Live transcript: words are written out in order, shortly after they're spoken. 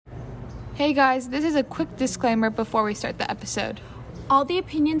Hey guys, this is a quick disclaimer before we start the episode. All the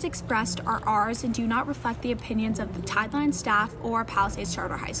opinions expressed are ours and do not reflect the opinions of the Tideline staff or Palisades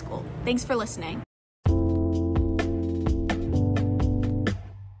Charter High School. Thanks for listening.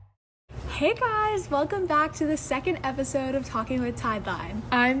 Hey guys, welcome back to the second episode of Talking with Tideline.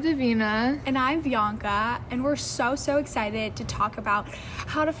 I'm Davina. And I'm Bianca, and we're so excited to talk about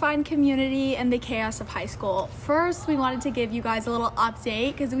how to find community in the chaos of high school. First, we wanted to give you guys a little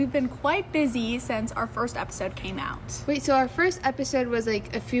update because we've been quite busy since our first episode came out. Wait, so our first episode was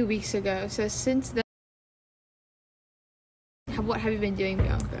like a few weeks ago. So since then, what have you been doing,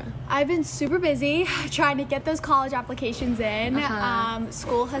 Bianca? I've been super busy trying to get those college applications in.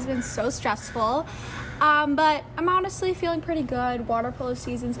 School has been so stressful. But I'm honestly feeling pretty good. Water polo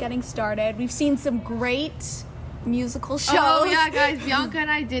season's getting started. We've seen some great musical shows. Oh yeah, guys, Bianca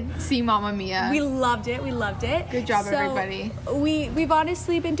and I did see Mamma Mia. We loved it. Good job, everybody. We've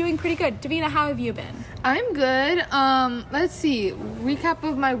honestly been doing pretty good. Davina, how have you been? I'm good. Let's see. Recap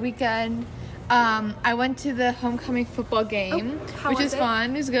of my weekend. I went to the homecoming football game, which was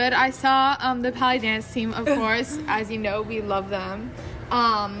fun. It was good. I saw the Pally dance team, of course. As you know, we love them.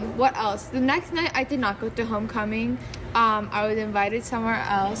 What else? The next night, I did not go to homecoming. I was invited somewhere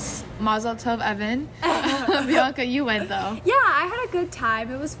else. Mazel tov, Evan. Bianca, you went though. Yeah, I had a good time.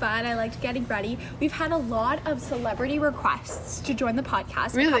 It was fun. I liked getting ready. We've had a lot of celebrity requests to join the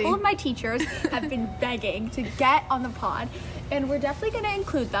podcast. Really? A couple of my teachers have been begging to get on the pod, and we're definitely going to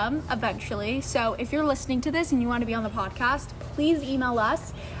include them eventually. So if you're listening to this and you want to be on the podcast, please email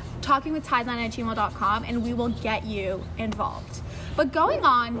us, talkingwithtideline@gmail.com, and we will get you involved. But going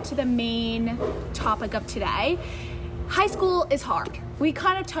on to the main topic of today, high school is hard. We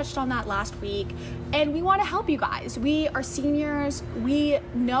kind of touched on that last week, and we want to help you guys. We are seniors. We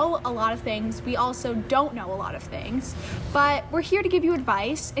know a lot of things. We also don't know a lot of things, but we're here to give you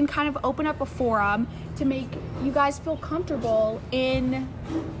advice and kind of open up a forum to make you guys feel comfortable in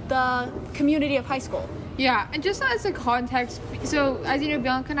the community of high school. Yeah, and just as a context, so as you know,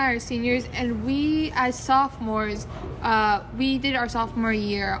 Bianca and I are seniors, and we as sophomores, we did our sophomore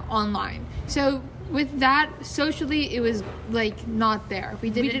year online. So with that, socially, it was like not there. We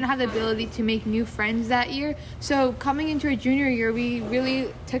didn't have the ability to make new friends that year. So coming into our junior year, we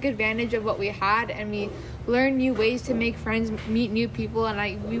really took advantage of what we had, and we learned new ways to make friends, meet new people,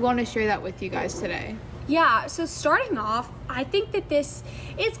 and we want to share that with you guys today. Yeah, so starting off, I think that this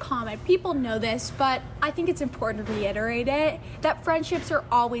is common. People know this, but I think it's important to reiterate it, that friendships are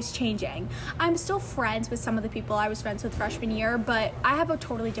always changing. I'm still friends with some of the people I was friends with freshman year, but I have a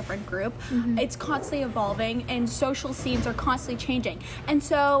totally different group. It's constantly evolving, and social scenes are constantly changing. And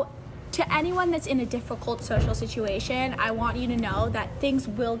so to anyone that's in a difficult social situation, I want you to know that things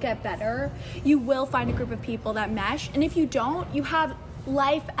will get better. You will find a group of people that mesh, and if you don't, you have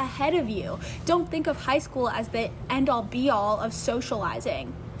life ahead of you. Don't think of high school as the end-all be-all of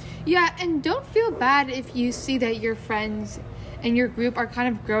socializing. Yeah, and don't feel bad if you see that your friends and your group are kind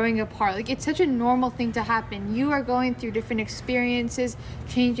of growing apart. Like, it's such a normal thing to happen. You are going through different experiences,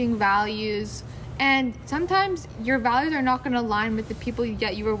 changing values, and sometimes your values are not going to align with the people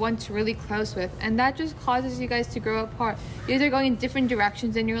that you were once really close with, and that just causes you guys to grow apart. You guys are going in different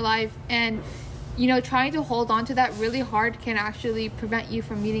directions in your life, and trying to hold on to that really hard can actually prevent you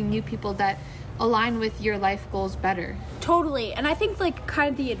from meeting new people that align with your life goals better. Totally. And I think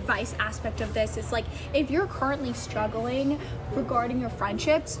kind of the advice aspect of this is if you're currently struggling regarding your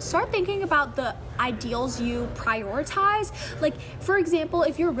friendships, start thinking about the ideals you prioritize. For example,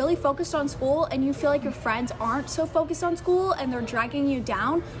 if you're really focused on school and you feel like your friends aren't so focused on school and they're dragging you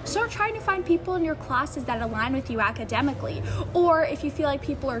down, start trying to find people in your classes that align with you academically. Or if you feel like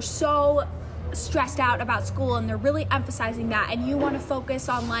people are so stressed out about school and they're really emphasizing that, and you want to focus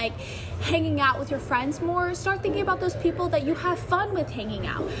on hanging out with your friends more, start thinking about those people that you have fun with hanging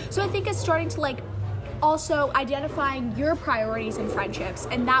out. So I think it's starting to also identifying your priorities in friendships,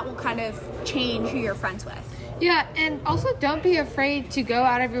 and that will kind of change who you're friends with. Yeah, and also don't be afraid to go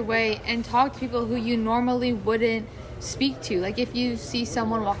out of your way and talk to people who you normally wouldn't speak to. If you see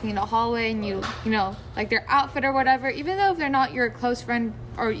someone walking in a hallway and you like their outfit or whatever, even though if they're not your close friend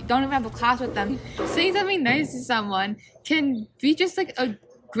or you don't even have a class with them, saying something nice to someone can be just a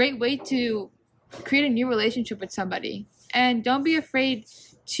great way to create a new relationship with somebody. And don't be afraid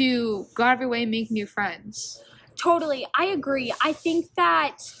to go out of your way and make new friends. Totally. I agree. I think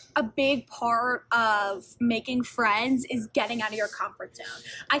that a big part of making friends is getting out of your comfort zone.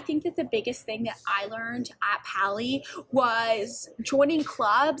 I think that the biggest thing that I learned at Pally was joining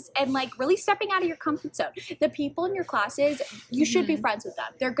clubs and like really stepping out of your comfort zone. The people in your classes, you should be friends with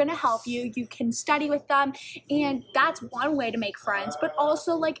them. They're going to help you. You can study with them. And that's one way to make friends, but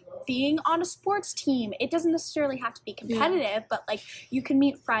also like being on a sports team. It doesn't necessarily have to be competitive, but like you can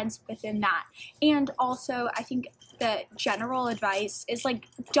meet friends within that. And also, I think the general advice is like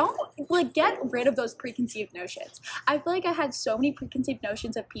don't like get rid of those preconceived notions. I feel like I had so many preconceived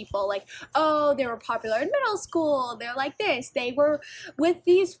notions of people like, oh, they were popular in middle school, they're like this, they were with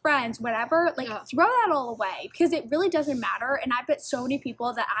these friends, whatever. Like throw that all away because it really doesn't matter. And I bet so many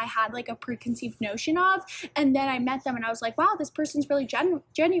people that I had like a preconceived notion of, and then I met them and I was like, wow, this person's really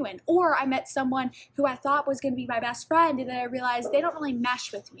genuine. Or I met someone who I thought was going to be my best friend and then I realized they don't really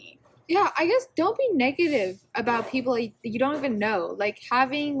mesh with me. Yeah, I guess don't be negative about people that you don't even know. Like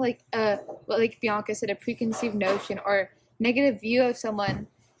having like like Bianca said, a preconceived notion or negative view of someone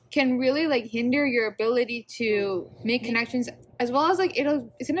can really like hinder your ability to make connections, as well as like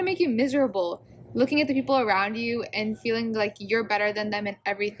it's gonna make you miserable looking at the people around you and feeling like you're better than them and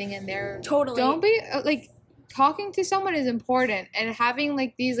everything in there. Totally. Don't be like talking to someone is important, and having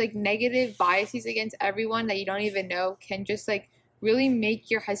like these like negative biases against everyone that you don't even know can just like really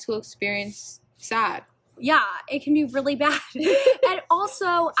make your high school experience sad. Yeah, it can be really bad. And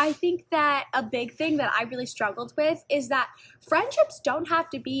also, I think that a big thing that I really struggled with is that friendships don't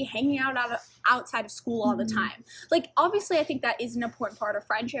have to be hanging out outside of school all the time. Like, obviously, I think that is an important part of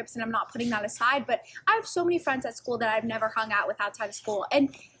friendships, and I'm not putting that aside, but I have so many friends at school that I've never hung out with outside of school.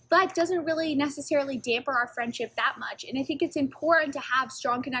 And that doesn't really necessarily damper our friendship that much. And I think it's important to have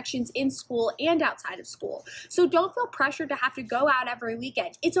strong connections in school and outside of school. So don't feel pressured to have to go out every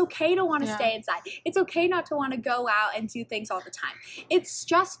weekend. It's okay to want to stay inside. It's okay not to want to go out and do things all the time. It's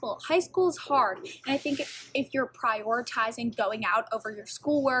stressful. High school is hard. And I think if you're prioritizing going out over your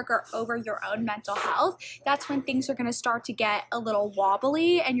schoolwork or over your own mental health, that's when things are going to start to get a little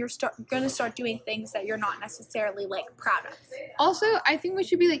wobbly and you're going to start doing things that you're not necessarily like proud of. Also, I think we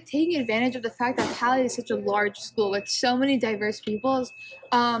should be like taking advantage of the fact that Pally is such a large school with so many diverse peoples.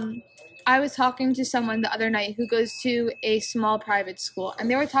 I was talking to someone the other night who goes to a small private school, and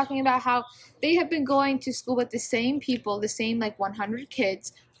they were talking about how they have been going to school with the same people, the same like 100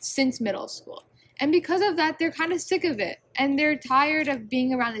 kids since middle school. And because of that, they're kind of sick of it. And they're tired of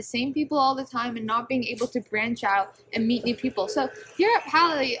being around the same people all the time and not being able to branch out and meet new people. So here at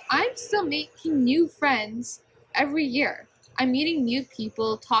Pally, I'm still making new friends every year. I'm meeting new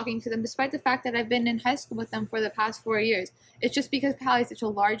people, talking to them, despite the fact that I've been in high school with them for the past 4 years. It's just because Pally is such a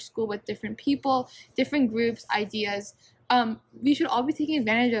large school with different people, different groups, ideas. We should all be taking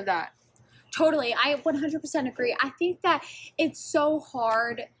advantage of that. Totally. I 100% agree. I think that it's so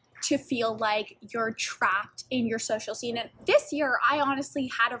hard to feel like you're trapped in your social scene. And this year, I honestly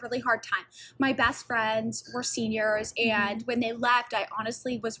had a really hard time. My best friends were seniors, and when they left, I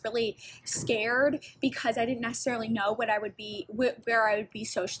honestly was really scared because I didn't necessarily know where I would be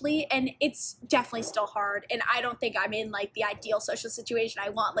socially. And it's definitely still hard. And I don't think I'm in like the ideal social situation I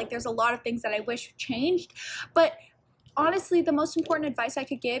want. Like there's a lot of things that I wish changed, but honestly, the most important advice I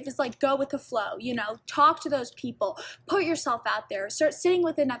could give is like go with the flow, you know, talk to those people, put yourself out there, start sitting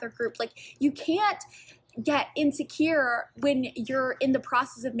with another group. Like you can't get insecure when you're in the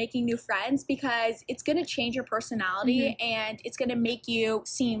process of making new friends because it's going to change your personality and it's going to make you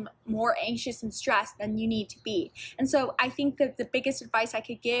seem more anxious and stressed than you need to be. And so I think that the biggest advice I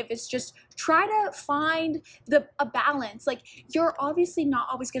could give is just try to find a balance. Like you're obviously not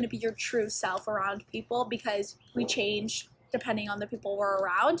always going to be your true self around people because we change depending on the people we're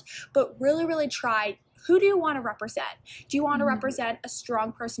around, but really, really try. Who do you want to represent? Do you want to represent a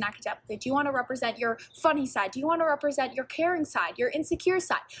strong person academically? Do you want to represent your funny side? Do you want to represent your caring side, your insecure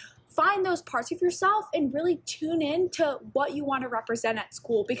side? Find those parts of yourself and really tune in to what you want to represent at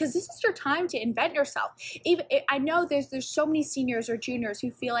school because this is your time to invent yourself. I know there's so many seniors or juniors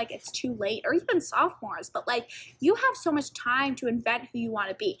who feel like it's too late, or even sophomores, but like you have so much time to invent who you want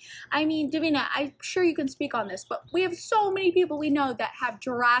to be. I mean, Davina, I'm sure you can speak on this, but we have so many people we know that have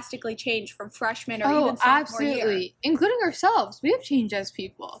drastically changed from freshman or even sophomore year. Including ourselves. We have changed as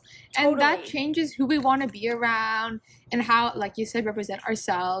people. Totally. And that changes who we want to be around and how, like you said, represent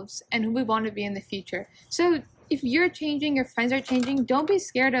ourselves and who we want to be in the future. So if you're changing, your friends are changing, don't be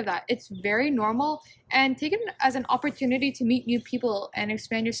scared of that. It's very normal, and take it as an opportunity to meet new people and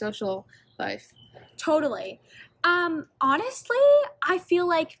expand your social life. Totally. Honestly, I feel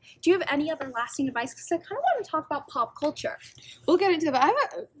like, do you have any other lasting advice? Because I kind of want to talk about pop culture. We'll get into that. But I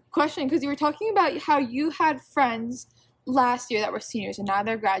have a question because you were talking about how you had friends last year that were seniors and now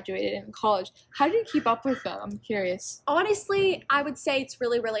they're graduated in college. How did you keep up with them? I'm curious. Honestly, I would say it's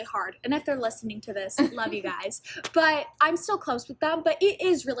really, really hard. And if they're listening to this, love you guys. But I'm still close with them, but it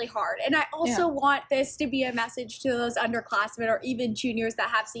is really hard. And I also want this to be a message to those underclassmen or even juniors that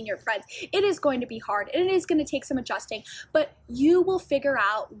have senior friends. It is going to be hard and it is going to take some adjusting, but you will figure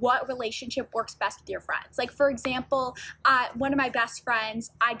out what relationship works best with your friends. Like, for example, one of my best friends,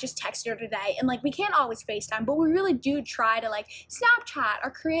 I just texted her today, and like, we can't always FaceTime, but we really do try to like Snapchat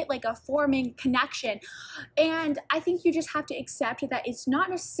or create like a forming connection. And I think you just have to accept that it's not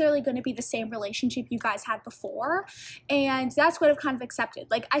necessarily going to be the same relationship you guys had before. And that's what I've kind of accepted.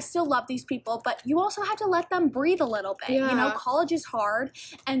 Like, I still love these people, but you also have to let them breathe a little bit. Yeah. You know, college is hard.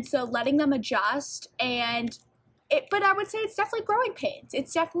 And so letting them adjust but I would say it's definitely growing pains.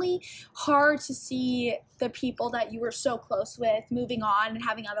 It's definitely hard to see the people that you were so close with moving on and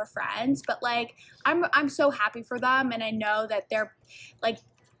having other friends. But like, I'm so happy for them, and I know that they're like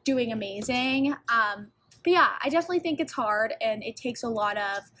doing amazing. But yeah, I definitely think it's hard, and it takes a lot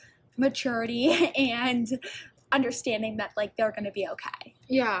of maturity and understanding that like they're gonna be okay.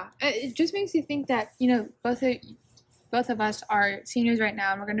 Yeah, it just makes you think that, you know, both of us are seniors right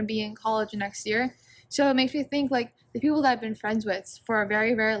now, and we're going to be in college next year. So it makes me think, like, the people that I've been friends with for a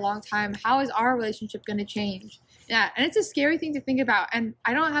very, very long time, how is our relationship going to change? Yeah, and it's a scary thing to think about, and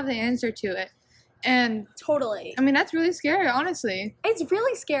I don't have the answer to it. And Totally. I mean, that's really scary, honestly. It's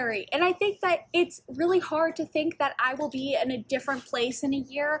really scary. And I think that it's really hard to think that I will be in a different place in a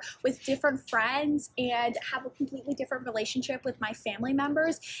year with different friends and have a completely different relationship with my family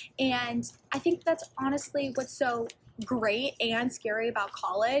members. And I think that's honestly what's so great and scary about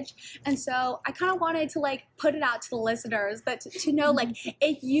college. And so I kind of wanted to like put it out to the listeners that to know, like,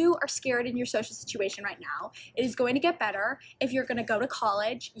 if you are scared in your social situation right now, it is going to get better. If you're going to go to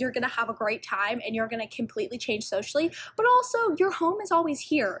college, you're going to have a great time and you're going to completely change socially, but also your home is always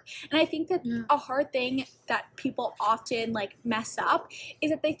here. And I think that a hard thing that people often like mess up is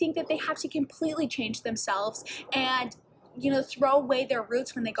that they think that they have to completely change themselves and, you know, throw away their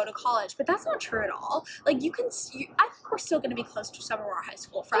roots when they go to college. But that's not true at all. Like, I think we're still going to be close to some of our high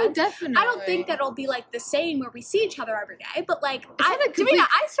school friends. Oh, definitely. I don't think that it'll be like the same where we see each other every day, but like, Davina,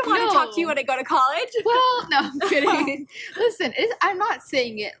 I still want to talk to you when I go to college. Well, no, I'm kidding. Listen, I'm not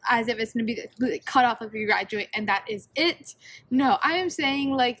saying it as if it's going to be completely cut off if you graduate and that is it. No, I am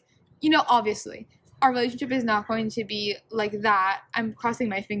saying, like, you know, obviously, our relationship is not going to be like that. I'm crossing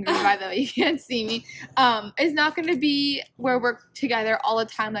my fingers, by the way. You can't see me. It's not going to be where we're together all the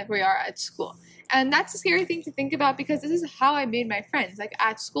time like we are at school. And that's a scary thing to think about because this is how I made my friends, like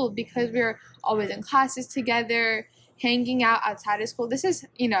at school, because we were always in classes together, hanging out outside of school. This is,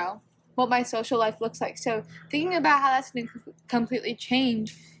 you know, what my social life looks like. So thinking about how that's going to completely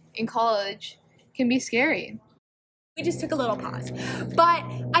change in college can be scary. We just took a little pause, but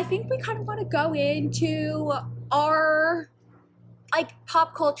I think we kind of want to go into our like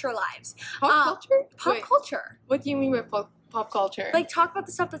pop culture lives. Pop culture? Pop culture. What do you mean by pop culture? Like, talk about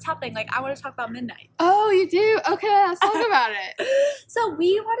the stuff that's happening. Like, I want to talk about Midnight. Oh, you do? Okay, let's talk about it. So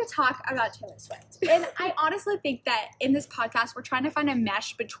we want to talk about Taylor Swift. And I honestly think that in this podcast, we're trying to find a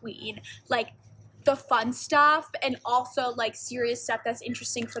mesh between like the fun stuff and also like serious stuff that's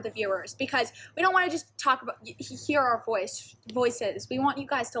interesting for the viewers, because we don't want to just talk about hear our voices. We want you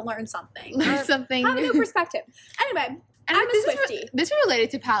guys to learn something, have a new perspective. Anyway, and I'm a Swiftie. This is related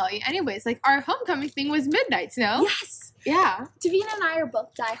to Pally. Anyways, like, our homecoming thing was Midnights, no? Yes. Yeah. Davina and I are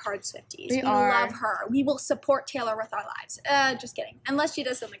both diehard Swifties. We love her. We will support Taylor with our lives. Just kidding. Unless she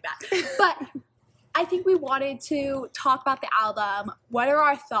does something like that. But I think we wanted to talk about the album. What are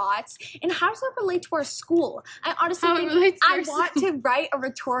our thoughts? And how does that relate to our school? I honestly think I want to write a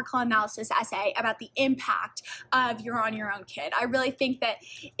rhetorical analysis essay about the impact of You're on Your Own Kid. I really think that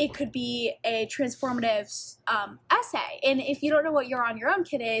it could be a transformative essay. And if you don't know what You're on Your Own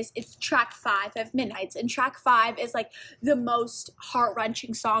Kid is, it's track 5 of Midnights. And track 5 is like the most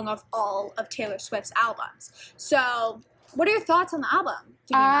heart-wrenching song of all of Taylor Swift's albums. So what are your thoughts on the album,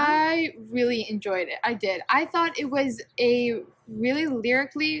 Davina? I really enjoyed it. I did. I thought it was a really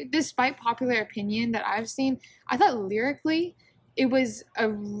lyrically, despite popular opinion that I've seen, I thought lyrically it was a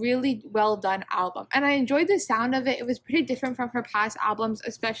really well done album. And I enjoyed the sound of it. It was pretty different from her past albums,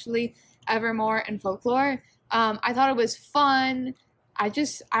 especially Evermore and Folklore. I thought it was fun. I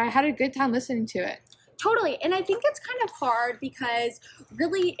had a good time listening to it. Totally. And I think it's kind of hard because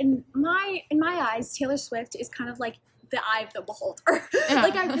really in my eyes, Taylor Swift is kind of like the eye of the beholder. Yeah.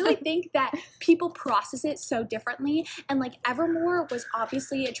 Like, I really think that people process it so differently. And, like, Evermore was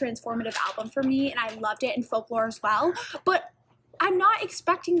obviously a transformative album for me, and I loved it, and Folklore as well. But I'm not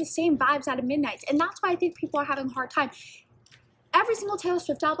expecting the same vibes out of Midnights, and that's why I think people are having a hard time. Every single Taylor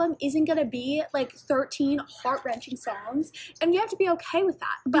Swift album isn't going to be like 13 heart-wrenching songs, and you have to be okay with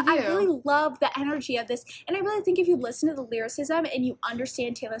that. But I really love the energy of this, and I really think if you listen to the lyricism and you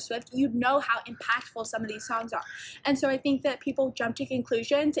understand Taylor Swift, you'd know how impactful some of these songs are. And so I think that people jump to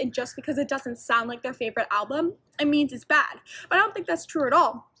conclusions, and just because it doesn't sound like their favorite album, it means it's bad. But I don't think that's true at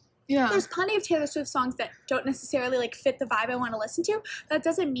all. Yeah. There's plenty of Taylor Swift songs that don't necessarily like fit the vibe I want to listen to. That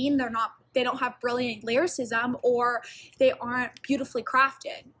doesn't mean they don't have brilliant lyricism or they aren't beautifully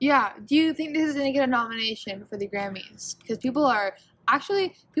crafted. Yeah. Do you think this is going to get a nomination for the Grammys? Because people are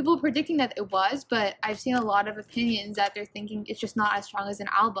predicting that it was, but I've seen a lot of opinions that they're thinking it's just not as strong as an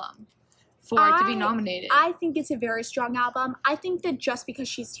album for it to be nominated. I think it's a very strong album. I think that just because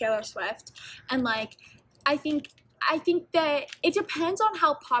she's Taylor Swift, and like, I think that it depends on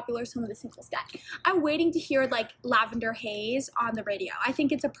how popular some of the singles get. I'm waiting to hear like Lavender Haze on the radio. I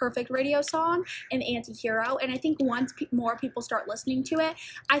think it's a perfect radio song, an anti-hero, and I think once more people start listening to it,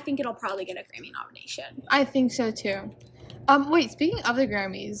 I think it'll probably get a Grammy nomination. I think so too. Wait, speaking of the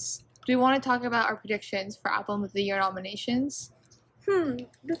Grammys, do we want to talk about our predictions for Album of the Year nominations? The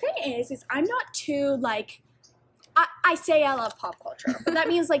thing is I'm not too like, I say I love pop culture, but that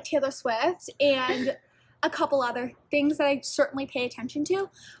means like Taylor Swift and a couple other things that I certainly pay attention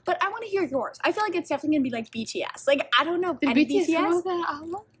to, but I want to hear yours. I feel like it's definitely gonna be like BTS. Like, I don't know any BTS. That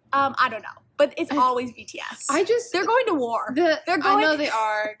album? I don't know, but it's always BTS. They're going to war. I know they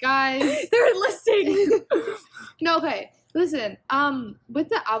are, guys. They're enlisting. No, okay. Listen, with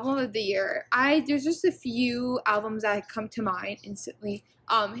the Album of the Year, there's just a few albums that come to mind instantly.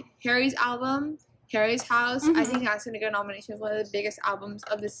 Harry's album, Harry's House. I think that's going to get a nomination as one of the biggest albums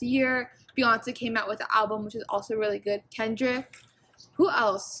of this year. Beyonce came out with an album, which is also really good. Kendrick. Who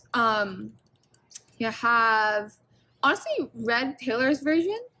else? You have, honestly, Red Taylor's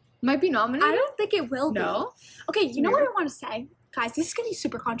version might be nominated. I don't think it will be. No? Okay, you know what I want to say? Guys, this is going to be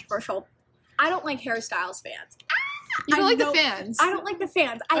super controversial. I don't like Harry Styles fans. You don't like the fans? I don't like the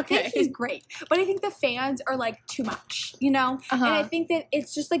fans. I think he's great, but I think the fans are like too much, you know? And I think that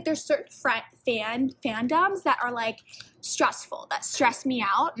it's just like there's certain fandoms that are like stressful, that stress me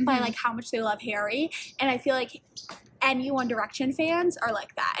out by like how much they love Harry. And I feel like any One Direction fans are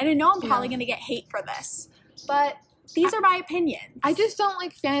like that. And I know I'm probably going to get hate for this, but these are my opinions. I just don't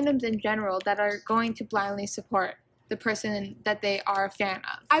like fandoms in general that are going to blindly support the person that they are a fan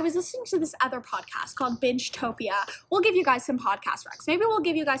of. I was listening to this other podcast called Binge-topia. We'll give you guys some podcast recs. Maybe we'll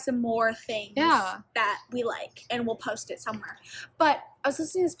give you guys some more things that we like, and we'll post it somewhere. But I was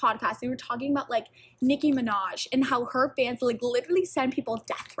listening to this podcast, they were talking about like Nicki Minaj and how her fans like literally send people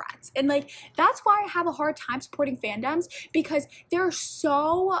death threats. And like, that's why I have a hard time supporting fandoms, because they're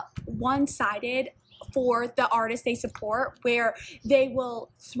so one-sided for the artists they support, where they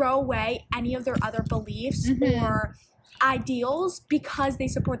will throw away any of their other beliefs or ideals because they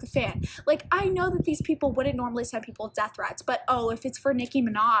support the fan. Like, I know that these people wouldn't normally send people death threats, but if it's for Nicki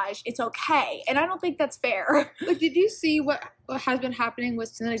Minaj, it's okay. And I don't think that's fair. Like, did you see what has been happening with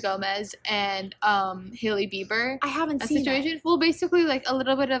Selena Gomez and Hailey Bieber? I haven't seen situation. It. Well, basically, like a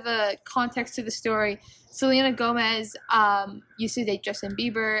little bit of a context to the story. Selena Gomez used to date Justin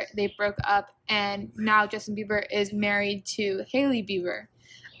Bieber. They broke up, and now Justin Bieber is married to Hailey Bieber.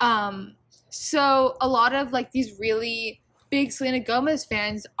 So a lot of like these really big Selena Gomez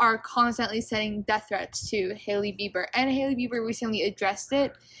fans are constantly sending death threats to Hailey Bieber, and Hailey Bieber recently addressed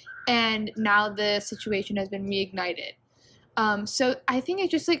it, and now the situation has been reignited. So I think it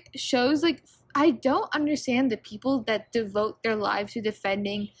just like shows like I don't understand the people that devote their lives to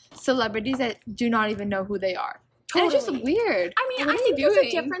defending celebrities that do not even know who they are. Totally. And it's just weird. I mean, I think there's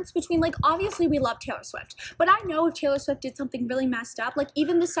a difference between, like, obviously we love Taylor Swift, but I know if Taylor Swift did something really messed up, like,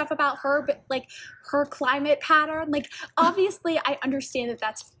 even the stuff about her, but, like, her climate pattern, like, obviously I understand that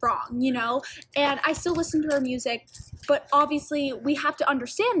that's wrong, you know? And I still listen to her music, but obviously we have to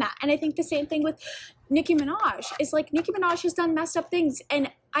understand that. And I think the same thing with Nicki Minaj. Is like, Nicki Minaj has done messed up things,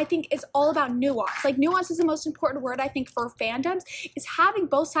 and I think it's all about nuance. Like, nuance is the most important word, I think, for fandoms, is having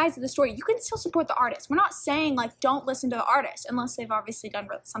both sides of the story. You can still support the artist. We're not saying, like, don't listen to the artist unless they've obviously done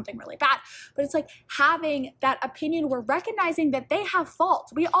something really bad. But it's like having that opinion, we're recognizing that they have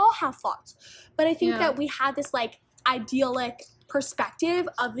faults. We all have faults. But I think that we had this, like, idyllic perspective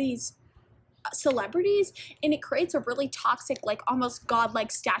of these celebrities, and it creates a really toxic, like, almost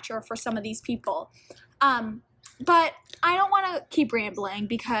godlike stature for some of these people. But I don't want to keep rambling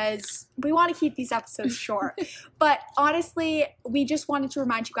because we want to keep these episodes short. But honestly, we just wanted to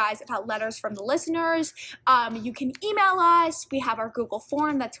remind you guys about letters from the listeners. You can email us. We have our Google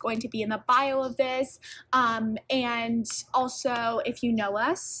form that's going to be in the bio of this. And also, if you know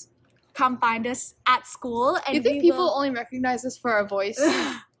us, come find us at school. And you think people only recognize us for our voice?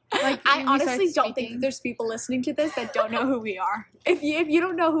 Like, I honestly don't think there's people listening to this that don't know who we are. If you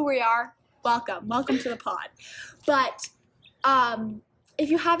don't know who we are, welcome to the pod. But if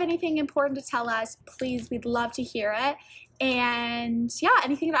you have anything important to tell us, please, we'd love to hear it. And yeah,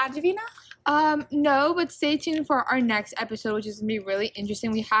 anything to add, Davina? No, but stay tuned for our next episode, which is gonna be really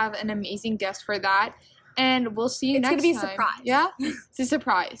interesting. We have an amazing guest for that, and we'll see you next time. It's gonna be a surprise. Yeah, it's a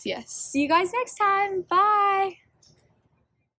surprise. Yes. See you guys next time. Bye.